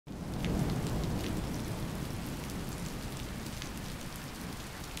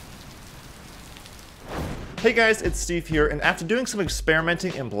Hey guys, it's Steve here, and after doing some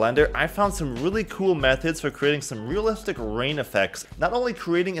experimenting in Blender, I found some really cool methods for creating some realistic rain effects, not only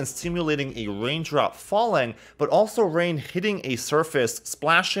creating and simulating a raindrop falling, but also rain hitting a surface,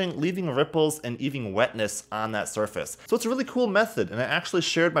 splashing, leaving ripples, and even wetness on that surface. So it's a really cool method, and I actually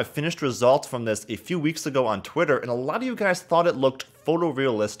shared my finished results from this a few weeks ago on Twitter, and a lot of you guys thought it looked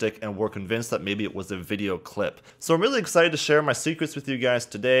photorealistic and were convinced that maybe it was a video clip. So I'm really excited to share my secrets with you guys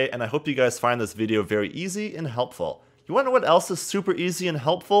today, and I hope you guys find this video very easy and helpful. You want to know what else is super easy and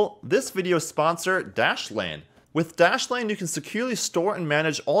helpful? This video's sponsor, Dashlane. With Dashlane, you can securely store and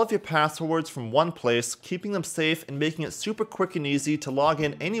manage all of your passwords from one place, keeping them safe and making it super quick and easy to log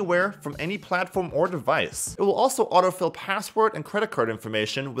in anywhere from any platform or device. It will also autofill password and credit card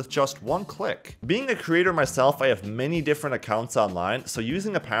information with just one click. Being a creator myself, I have many different accounts online, so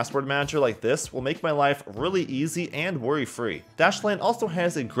using a password manager like this will make my life really easy and worry-free. Dashlane also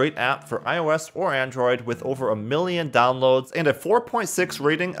has a great app for iOS or Android with over 1 million downloads and a 4.6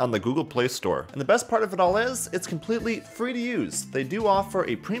 rating on the Google Play Store. And the best part of it all is, it's completely free to use. They do offer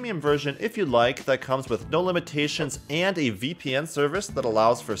a premium version if you'd like that comes with no limitations and a VPN service that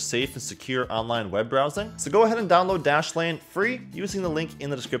allows for safe and secure online web browsing. So go ahead and download Dashlane free using the link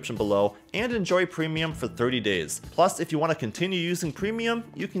in the description below and enjoy premium for 30 days. Plus, if you want to continue using premium,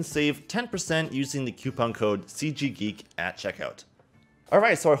 you can save 10% using the coupon code CGGeek at checkout.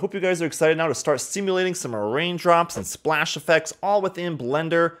 Alright, so I hope you guys are excited now to start simulating some raindrops and splash effects all within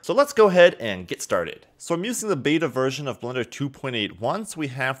Blender. So let's go ahead and get started. So I'm using the beta version of Blender 2.81, so we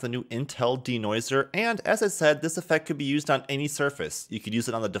have the new Intel denoiser, and as I said, this effect could be used on any surface. You could use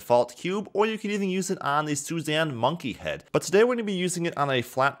it on the default cube, or you could even use it on the Suzanne monkey head. But today we're going to be using it on a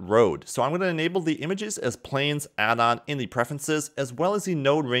flat road. So I'm going to enable the images as planes add-on in the preferences, as well as the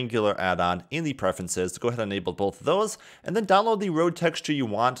node rangular add-on in the preferences. So go ahead and enable both of those, and then download the road texture you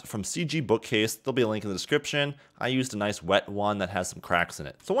want from CG Bookcase. There'll be a link in the description. I used a nice wet one that has some cracks in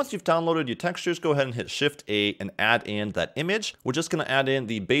it. So once you've downloaded your textures, go ahead and hit Shift A and add in that image. We're just going to add in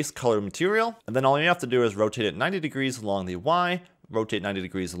the base color material, and then all you have to do is rotate it 90 degrees along the Y, rotate 90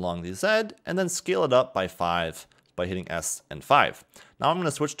 degrees along the Z, and then scale it up by 5 by hitting S and 5. Now I'm going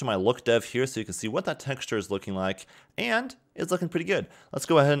to switch to my look dev here so you can see what that texture is looking like, and it's looking pretty good. Let's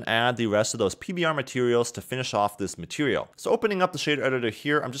go ahead and add the rest of those PBR materials to finish off this material. So opening up the shader editor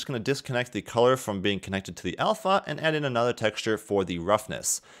here, I'm just going to disconnect the color from being connected to the alpha and add in another texture for the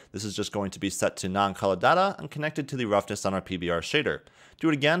roughness. This is just going to be set to non-color data and connected to the roughness on our PBR shader. Do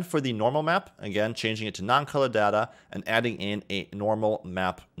it again for the normal map, again changing it to non-color data and adding in a normal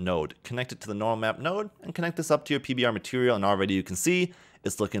map node. Connect it to the normal map node and connect this up to your PBR material, and already you can see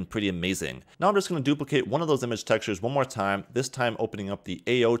it's looking pretty amazing. Now I'm just going to duplicate one of those image textures one more time, this time opening up the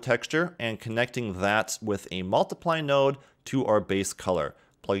AO texture and connecting that with a multiply node to our base color.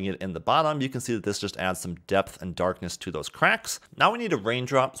 Plugging it in the bottom, you can see that this just adds some depth and darkness to those cracks. Now we need a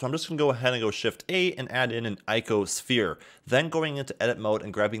raindrop, so I'm just going to go ahead and go Shift A and add in an icosphere. Then going into edit mode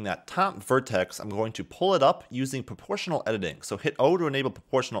and grabbing that top vertex, I'm going to pull it up using proportional editing. So hit O to enable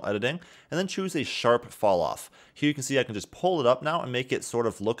proportional editing, and then choose a sharp fall off. Here you can see I can just pull it up now and make it sort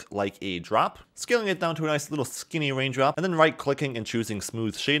of look like a drop, scaling it down to a nice little skinny raindrop, and then right clicking and choosing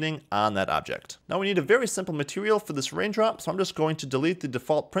smooth shading on that object. Now we need a very simple material for this raindrop, so I'm just going to delete the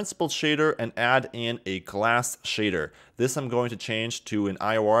default principled shader and add in a glass shader. This I'm going to change to an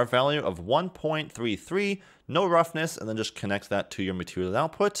IOR value of 1.33, no roughness, and then just connect that to your material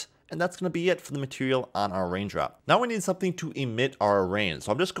output. And that's going to be it for the material on our raindrop. Now we need something to emit our rain.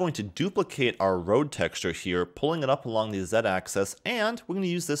 So I'm just going to duplicate our road texture here, pulling it up along the Z axis, and we're going to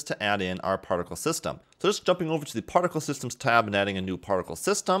use this to add in our particle system. So just jumping over to the particle systems tab and adding a new particle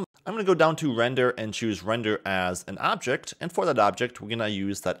system. I'm going to go down to render and choose render as an object. And for that object, we're going to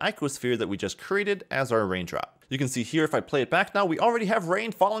use that icosphere that we just created as our raindrop. You can see here, if I play it back now, we already have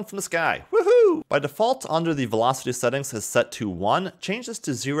rain falling from the sky. Woohoo! By default, under the velocity settings is set to 1. Change this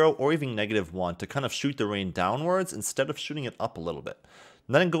to 0 or even -1 to kind of shoot the rain downwards instead of shooting it up a little bit.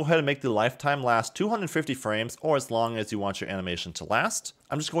 And then go ahead and make the lifetime last 250 frames or as long as you want your animation to last.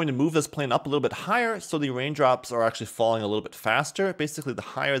 I'm just going to move this plane up a little bit higher so the raindrops are actually falling a little bit faster. Basically, the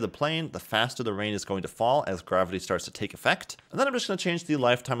higher the plane, the faster the rain is going to fall as gravity starts to take effect. And then I'm just going to change the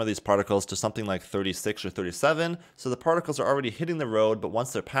lifetime of these particles to something like 36 or 37. So the particles are already hitting the road, but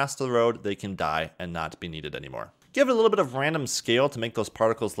once they're past the road, they can die and not be needed anymore. Give it a little bit of random scale to make those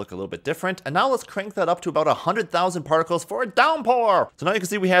particles look a little bit different. And now let's crank that up to about 100,000 particles for a downpour. So now you can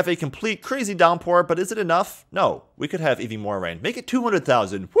see we have a complete crazy downpour, but is it enough? No. we could have even more rain. Make it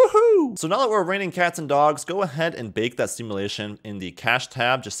 200,000. Woohoo! So now that we're raining cats and dogs, go ahead and bake that simulation in the cache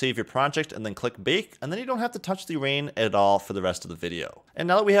tab. Just save your project and then click bake, and then you don't have to touch the rain at all for the rest of the video. And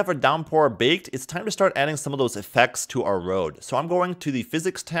now that we have our downpour baked, it's time to start adding some of those effects to our road. So I'm going to the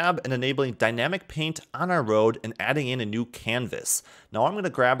physics tab and enabling dynamic paint on our road and adding in a new canvas. Now I'm going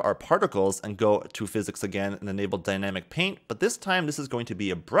to grab our particles and go to physics again and enable dynamic paint, but this time this is going to be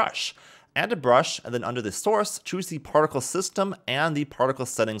a brush. Add a brush, and then under the source, choose the particle system and the particle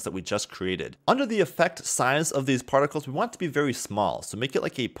settings that we just created. Under the effect size of these particles, we want it to be very small, so make it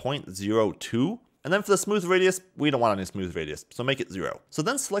like a 0.02. And then for the smooth radius, we don't want any smooth radius, so make it 0. So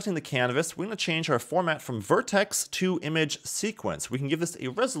then selecting the canvas, we're going to change our format from vertex to image sequence. We can give this a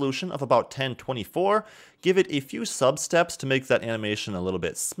resolution of about 1024, give it a few sub-steps to make that animation a little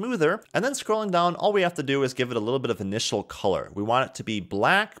bit smoother, and then scrolling down, all we have to do is give it a little bit of initial color. We want it to be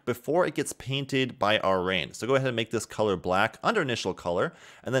black before it gets painted by our rain. So go ahead and make this color black under initial color,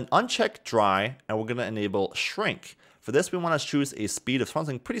 and then uncheck dry, and we're going to enable shrink. For this, we want to choose a speed of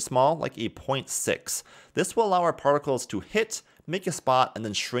something pretty small, like a 0.6. This will allow our particles to hit, make a spot, and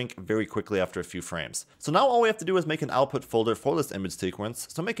then shrink very quickly after a few frames. So now all we have to do is make an output folder for this image sequence.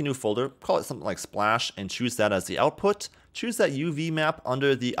 So make a new folder, call it something like splash, and choose that as the output. Choose that UV map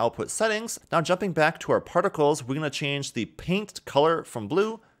under the output settings. Now jumping back to our particles, we're going to change the paint color from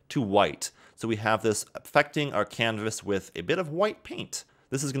blue to white. So we have this affecting our canvas with a bit of white paint.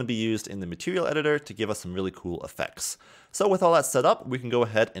 This is going to be used in the material editor to give us some really cool effects. So with all that set up, we can go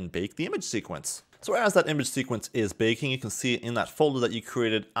ahead and bake the image sequence. So as that image sequence is baking, you can see in that folder that you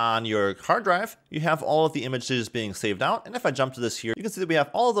created on your hard drive, you have all of the images being saved out. And if I jump to this here, you can see that we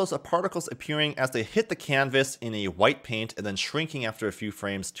have all of those particles appearing as they hit the canvas in a white paint and then shrinking after a few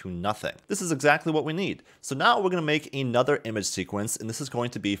frames to nothing. This is exactly what we need. So now we're going to make another image sequence, and this is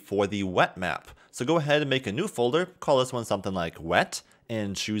going to be for the wet map. So go ahead and make a new folder, call this one something like wet,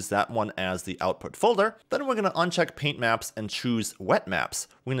 and choose that one as the output folder. Then we're going to uncheck paint maps and choose wet maps.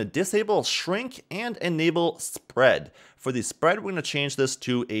 We're going to disable shrink and enable spread. For the spread, we're going to change this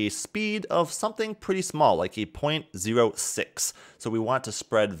to a speed of something pretty small, like a 0.06. So we want to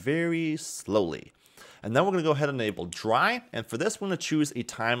spread very slowly. And then we're going to go ahead and enable dry. And for this, we're going to choose a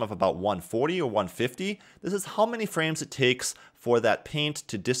time of about 140 or 150. This is how many frames it takes for that paint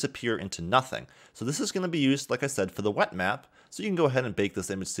to disappear into nothing. So this is going to be used, like I said, for the wet map. So you can go ahead and bake this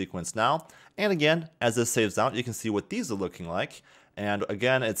image sequence now. And again, as this saves out, you can see what these are looking like. And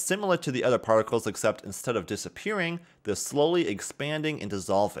again, it's similar to the other particles, except instead of disappearing, they're slowly expanding and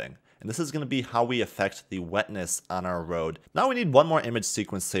dissolving. And this is going to be how we affect the wetness on our road. Now we need one more image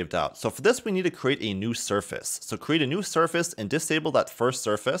sequence saved out. So for this, we need to create a new surface. So create a new surface and disable that first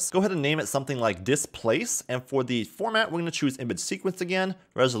surface. Go ahead and name it something like displace. And for the format, we're going to choose image sequence again,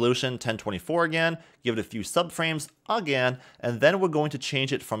 resolution 1024 again, give it a few subframes again, and then we're going to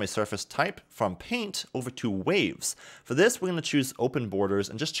change it from a surface type from paint over to waves. For this, we're going to choose open borders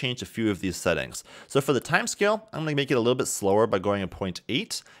and just change a few of these settings. So for the time scale, I'm going to make it a little bit slower by going to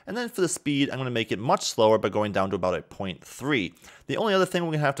 0.8, and then for the speed, I'm going to make it much slower by going down to about a 0.3. The only other thing we're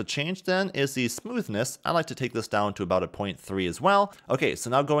going to have to change then is the smoothness. I like to take this down to about a 0.3 as well. Okay, so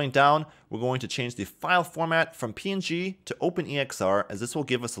now going down, we're going to change the file format from PNG to OpenEXR, as this will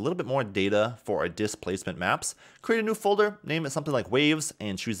give us a little bit more data for our displacement maps. Create a new folder, name it something like waves,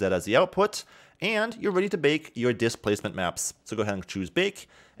 and choose that as the output. And you're ready to bake your displacement maps. So go ahead and choose bake.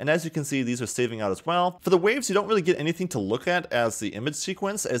 And as you can see, these are saving out as well. For the waves, you don't really get anything to look at as the image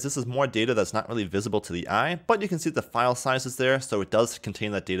sequence, as this is more data that's not really visible to the eye, but you can see the file size is there, so it does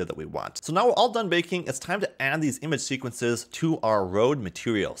contain that data that we want. So now we're all done baking, it's time to add these image sequences to our road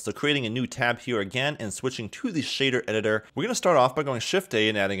material. So creating a new tab here again and switching to the shader editor, we're gonna start off by going Shift A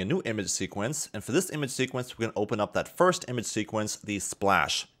and adding a new image sequence. And for this image sequence, we're gonna open up that first image sequence, the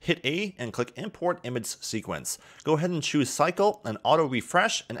splash. Hit A and click Import Image Sequence. Go ahead and choose Cycle and Auto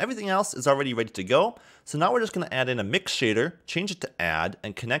Refresh, and everything else is already ready to go. So now we're just going to add in a mix shader, change it to add,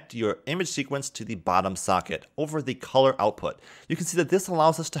 and connect your image sequence to the bottom socket over the color output. You can see that this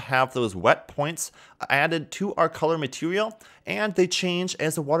allows us to have those wet points added to our color material, and they change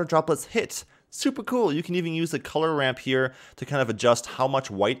as the water droplets hit. Super cool. You can even use the color ramp here to kind of adjust how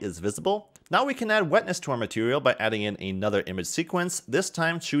much white is visible. Now we can add wetness to our material by adding in another image sequence, this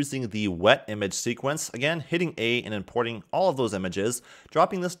time choosing the wet image sequence. Again, hitting A and importing all of those images.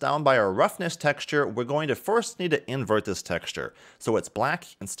 Dropping this down by our roughness texture, we're going to first need to invert this texture, so it's black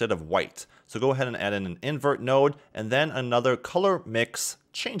instead of white. So go ahead and add in an invert node, and then another color mix,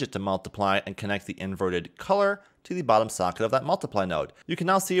 change it to multiply, and connect the inverted color to the bottom socket of that multiply node. You can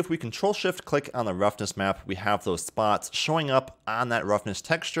now see if we Control-Shift-click on the roughness map, we have those spots showing up on that roughness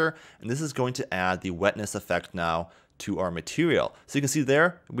texture, and this is going to add the wetness effect now to our material. So you can see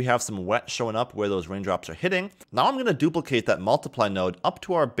there, we have some wet showing up where those raindrops are hitting. Now I'm going to duplicate that multiply node up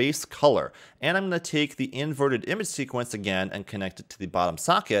to our base color, and I'm going to take the inverted image sequence again and connect it to the bottom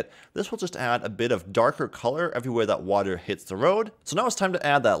socket. This will just add a bit of darker color everywhere that water hits the road. So now it's time to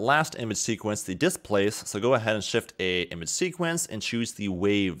add that last image sequence, the displace. So go ahead and Shift A image sequence and choose the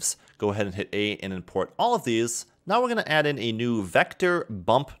waves. Go ahead and hit A and import all of these. Now we're going to add in a new vector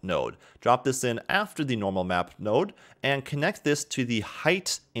bump node. Drop this in after the normal map node and connect this to the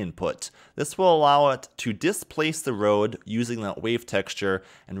height input. This will allow it to displace the road using that wave texture.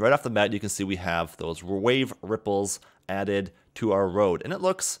 And right off the bat, you can see we have those wave ripples added to our road, and it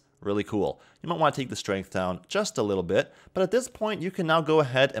looks really cool. You might want to take the strength down just a little bit, but at this point you can now go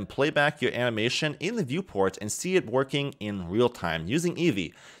ahead and play back your animation in the viewport and see it working in real time using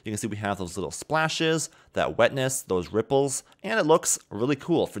Eevee. You can see we have those little splashes, that wetness, those ripples, and it looks really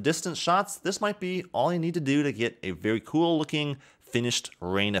cool. For distance shots, this might be all you need to do to get a very cool looking finished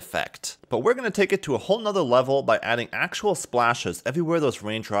rain effect. But we're going to take it to a whole nother level by adding actual splashes everywhere those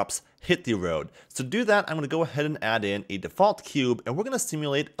raindrops hit the road. So to do that, I'm going to go ahead and add in a default cube, and we're going to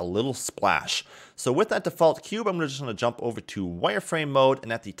simulate a little splash. So with that default cube, I'm just going to jump over to wireframe mode,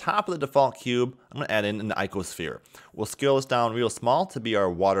 and at the top of the default cube, I'm going to add in an icosphere. We'll scale this down real small to be our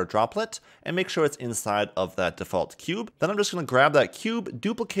water droplet, and make sure it's inside of that default cube. Then I'm just going to grab that cube,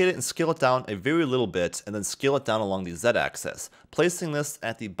 duplicate it, and scale it down a very little bit, and then scale it down along the z-axis. Placing this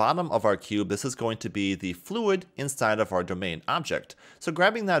at the bottom of our cube, this is going to be the fluid inside of our domain object. So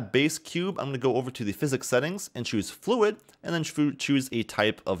grabbing that base cube, I'm going to go over to the physics settings and choose fluid, and then choose a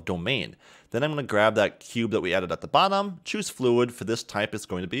type of domain. Then I'm going to grab that cube that we added at the bottom, choose fluid. For this type, it's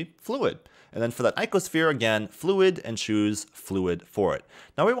going to be fluid. And then for that icosphere, again, fluid, and choose fluid for it.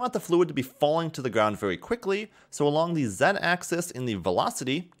 Now we want the fluid to be falling to the ground very quickly, so along the z-axis in the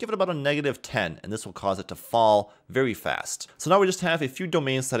velocity, give it about a -10, and this will cause it to fall very fast. So now we just have a few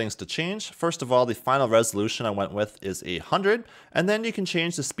domain settings to change. First of all, the final resolution I went with is 100, and then you can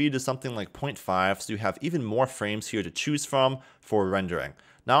change the speed to something like 0.5, so you have even more frames here to choose from for rendering.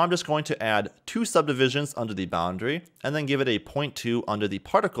 Now I'm just going to add 2 subdivisions under the boundary, and then give it a 0.2 under the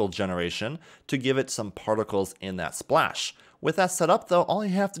particle generation to give it some particles in that splash. With that set up though, all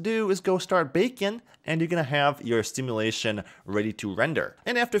you have to do is go start baking, and you're going to have your simulation ready to render.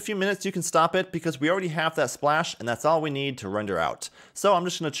 And after a few minutes you can stop it because we already have that splash, and that's all we need to render out. So I'm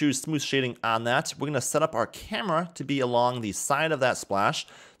just going to choose smooth shading on that. We're going to set up our camera to be along the side of that splash.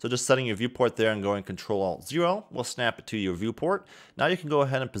 So just setting your viewport there and going Control-Alt-0 will snap it to your viewport. Now you can go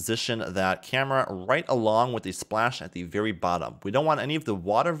ahead and position that camera right along with the splash at the very bottom. We don't want any of the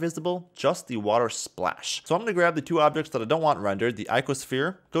water visible, just the water splash. So I'm going to grab the 2 objects that I don't want rendered, the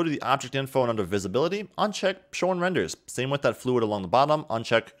icosphere, go to the object info and under visibility, uncheck show and renders. Same with that fluid along the bottom,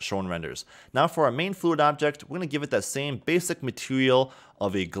 uncheck show and renders. Now for our main fluid object, we're going to give it that same basic material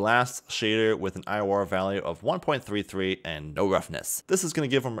of a glass shader with an IOR value of 1.33 and no roughness. This is going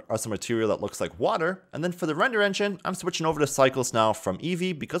to give us a material that looks like water. And then for the render engine, I'm switching over to Cycles now from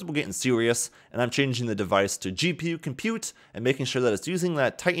Eevee because we're getting serious, and I'm changing the device to GPU compute and making sure that it's using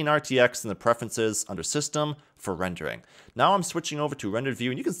that Titan RTX in the preferences under system for rendering. Now I'm switching over to rendered view,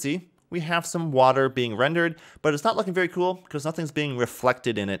 and you can see we have some water being rendered, but it's not looking very cool because nothing's being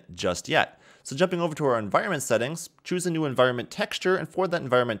reflected in it just yet. So jumping over to our environment settings, choose a new environment texture, and for that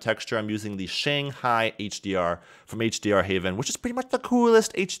environment texture, I'm using the Shanghai HDR from HDR Haven, which is pretty much the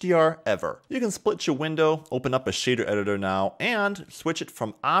coolest HDR ever. You can split your window, open up a shader editor now, and switch it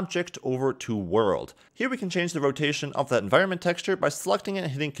from object over to world. Here we can change the rotation of that environment texture by selecting it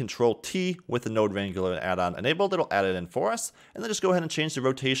and hitting Control-T with the Node Wrangler add-on enabled. It'll add it in for us, and then just go ahead and change the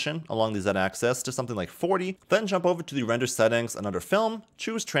rotation along the z-axis to something like 40. Then jump over to the render settings, and under film,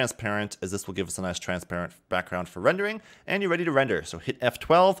 choose transparent, as this will give us a nice transparent background for rendering, and you're ready to render. So hit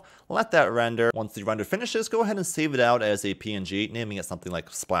F12, let that render. Once the render finishes, go ahead and save it out as a PNG, naming it something like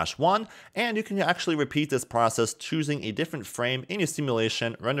Splash 1, and you can actually repeat this process, choosing a different frame in your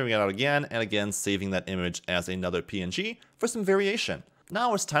simulation, rendering it out again, and again saving that image as another PNG for some variation.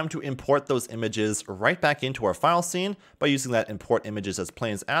 Now it's time to import those images right back into our file scene by using that import images as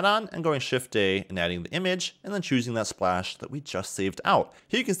planes add-on and going Shift-A and adding the image, and then choosing that splash that we just saved out.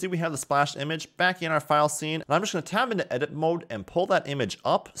 Here you can see we have the splash image back in our file scene, and I'm just going to tab into edit mode and pull that image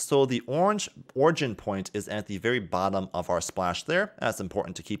up so the orange origin point is at the very bottom of our splash there. That's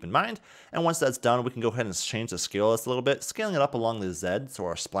important to keep in mind. And once that's done, we can go ahead and change the scale of this a little bit, scaling it up along the Z so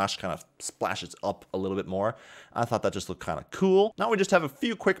our splash kind of splashes up a little bit more. I thought that just looked kind of cool. Now we just have have a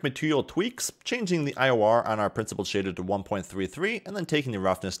few quick material tweaks, changing the IOR on our principled shader to 1.33 and then taking the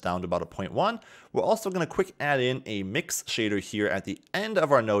roughness down to about a 0.1. We're also going to quick add in a mix shader here at the end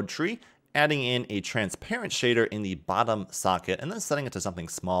of our node tree, adding in a transparent shader in the bottom socket and then setting it to something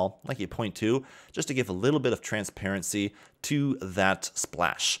small, like a 0.2, just to give a little bit of transparency to that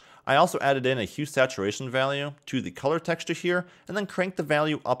splash. I also added in a hue saturation value to the color texture here, and then cranked the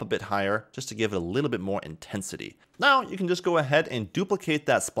value up a bit higher just to give it a little bit more intensity. Now you can just go ahead and duplicate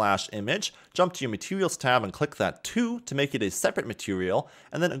that splash image, jump to your materials tab and click that 2 to make it a separate material,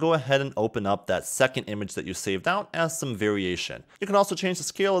 and then go ahead and open up that second image that you saved out as some variation. You can also change the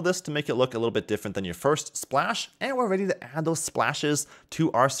scale of this to make it look a little bit different than your first splash, and we're ready to add those splashes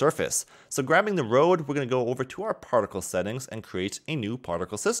to our surface. So grabbing the road, we're going to go over to our particle settings and create a new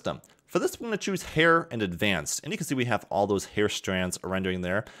particle system. For this, we're going to choose hair and advanced, and you can see we have all those hair strands rendering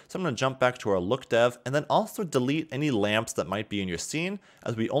there. So I'm going to jump back to our look dev and then also delete any lamps that might be in your scene,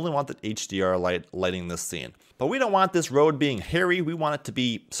 as we only want the HDR light lighting this scene. But we don't want this road being hairy, we want it to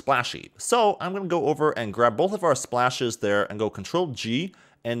be splashy. So I'm going to go over and grab both of our splashes there and go Control G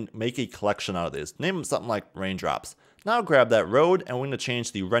and make a collection out of these. Name them something like raindrops. Now grab that road and we're going to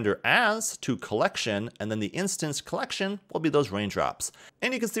change the render as to collection, and then the instance collection will be those raindrops.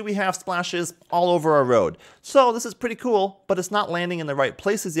 And you can see we have splashes all over our road. So this is pretty cool, but it's not landing in the right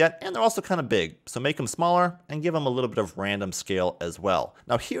places yet, and they're also kind of big. So make them smaller and give them a little bit of random scale as well.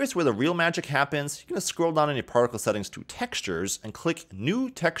 Now here's where the real magic happens. You're going to scroll down in your particle settings to textures and click new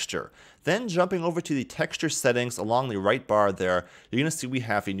texture. Then jumping over to the texture settings along the right bar there, you're going to see we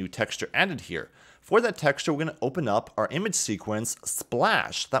have a new texture added here. For that texture, we're going to open up our image sequence,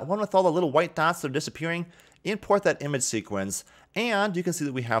 Splash, that one with all the little white dots that are disappearing. Import that image sequence, and you can see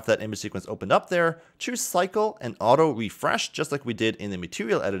that we have that image sequence opened up there. Choose Cycle and Auto Refresh, just like we did in the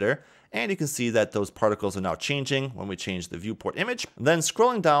Material Editor. And you can see that those particles are now changing when we change the viewport image. Then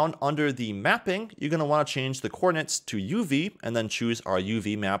scrolling down under the mapping, you're going to want to change the coordinates to UV and then choose our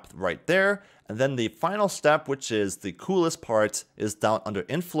UV map right there. And then the final step, which is the coolest part, is down under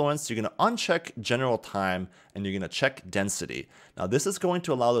influence. You're going to uncheck general time and you're going to check density. Now this is going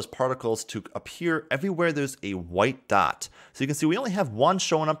to allow those particles to appear everywhere there's a white dot. So you can see we only have one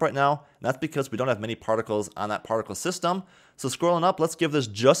showing up right now, and that's because we don't have many particles on that particle system. So scrolling up, let's give this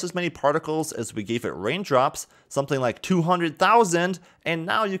just as many particles as we gave it raindrops, something like 200,000. And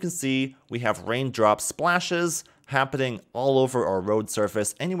now you can see we have raindrop splashes happening all over our road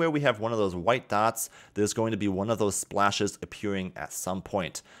surface. Anywhere we have one of those white dots, there's going to be one of those splashes appearing at some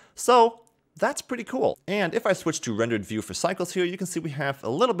point. So that's pretty cool. And if I switch to rendered view for cycles here, you can see we have a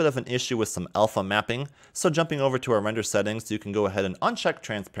little bit of an issue with some alpha mapping. So jumping over to our render settings, you can go ahead and uncheck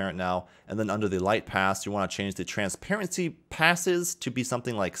transparent now. And then under the light pass, you want to change the transparency passes to be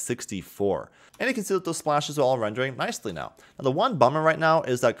something like 64. And you can see that those splashes are all rendering nicely now. Now the one bummer right now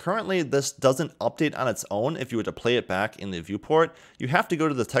is that currently this doesn't update on its own. If you were to play it back in the viewport, you have to go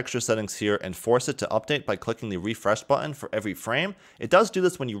to the texture settings here and force it to update by clicking the refresh button for every frame. It does do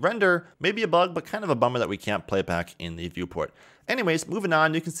this when you render, maybe a bug, but kind of a bummer that we can't play it back in the viewport. Anyways, moving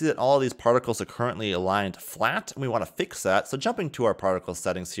on, you can see that all of these particles are currently aligned flat, and we want to fix that. So jumping to our particle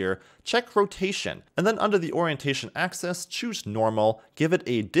settings here, check rotation, and then under the orientation axis, choose normal, give it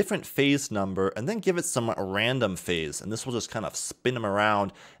a different phase number, and then give it some random phase. And this will just kind of spin them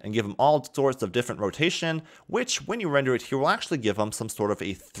around and give them all sorts of different rotation, which when you render it here will actually give them some sort of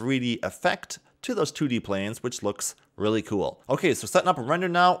a 3D effect to those 2D planes, which looks really cool. Okay, so setting up a render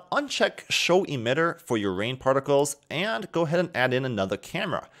now, uncheck show emitter for your rain particles and go ahead and add in another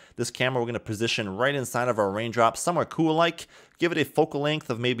camera. This camera we're going to position right inside of our raindrop, somewhere cool like. Give it a focal length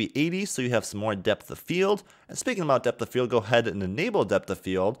of maybe 80 so you have some more depth of field. And speaking about depth of field, go ahead and enable depth of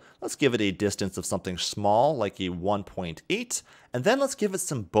field. Let's give it a distance of something small like a 1.8. And then let's give it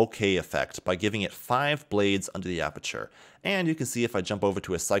some bokeh effect by giving it 5 blades under the aperture. And you can see if I jump over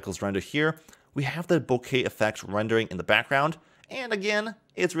to a cycles render here, we have the bokeh effect rendering in the background, and again,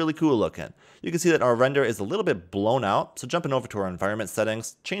 it's really cool looking. You can see that our render is a little bit blown out, so jumping over to our environment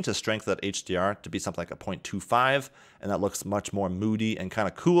settings, change the strength of that HDR to be something like a 0.25, and that looks much more moody and kind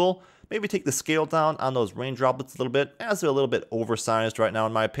of cool. Maybe take the scale down on those rain droplets a little bit, as they're a little bit oversized right now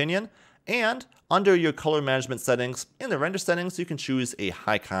in my opinion. And under your color management settings, in the render settings, you can choose a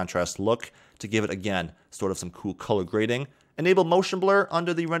high contrast look to give it, again, sort of some cool color grading. Enable motion blur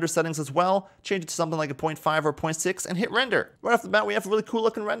under the render settings as well, change it to something like a 0.5 or 0.6 and hit render. Right off the bat we have a really cool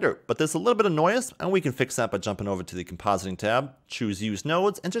looking render, but there's a little bit of noise and we can fix that by jumping over to the compositing tab, choose use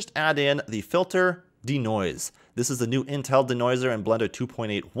nodes and just add in the filter denoise. This is the new Intel denoiser in Blender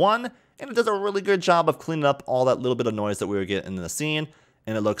 2.81 and it does a really good job of cleaning up all that little bit of noise that we were getting in the scene.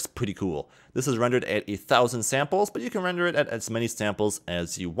 and it looks pretty cool. This is rendered at 1,000 samples, but you can render it at as many samples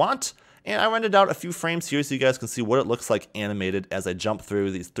as you want. And I rendered out a few frames here so you guys can see what it looks like animated as I jump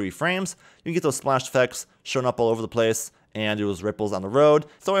through these 3 frames. You can get those splash effects showing up all over the place and those ripples on the road.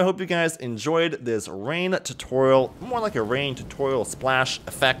 So I hope you guys enjoyed this rain tutorial, more like a rain tutorial splash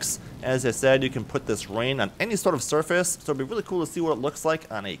effects. As I said, you can put this rain on any sort of surface, so it'd be really cool to see what it looks like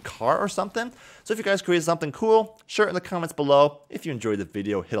on a car or something. So if you guys created something cool, share it in the comments below. If you enjoyed the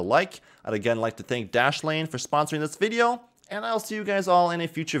video, hit a like. I'd again like to thank Dashlane for sponsoring this video, and I'll see you guys all in a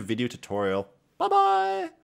future video tutorial. Bye-bye!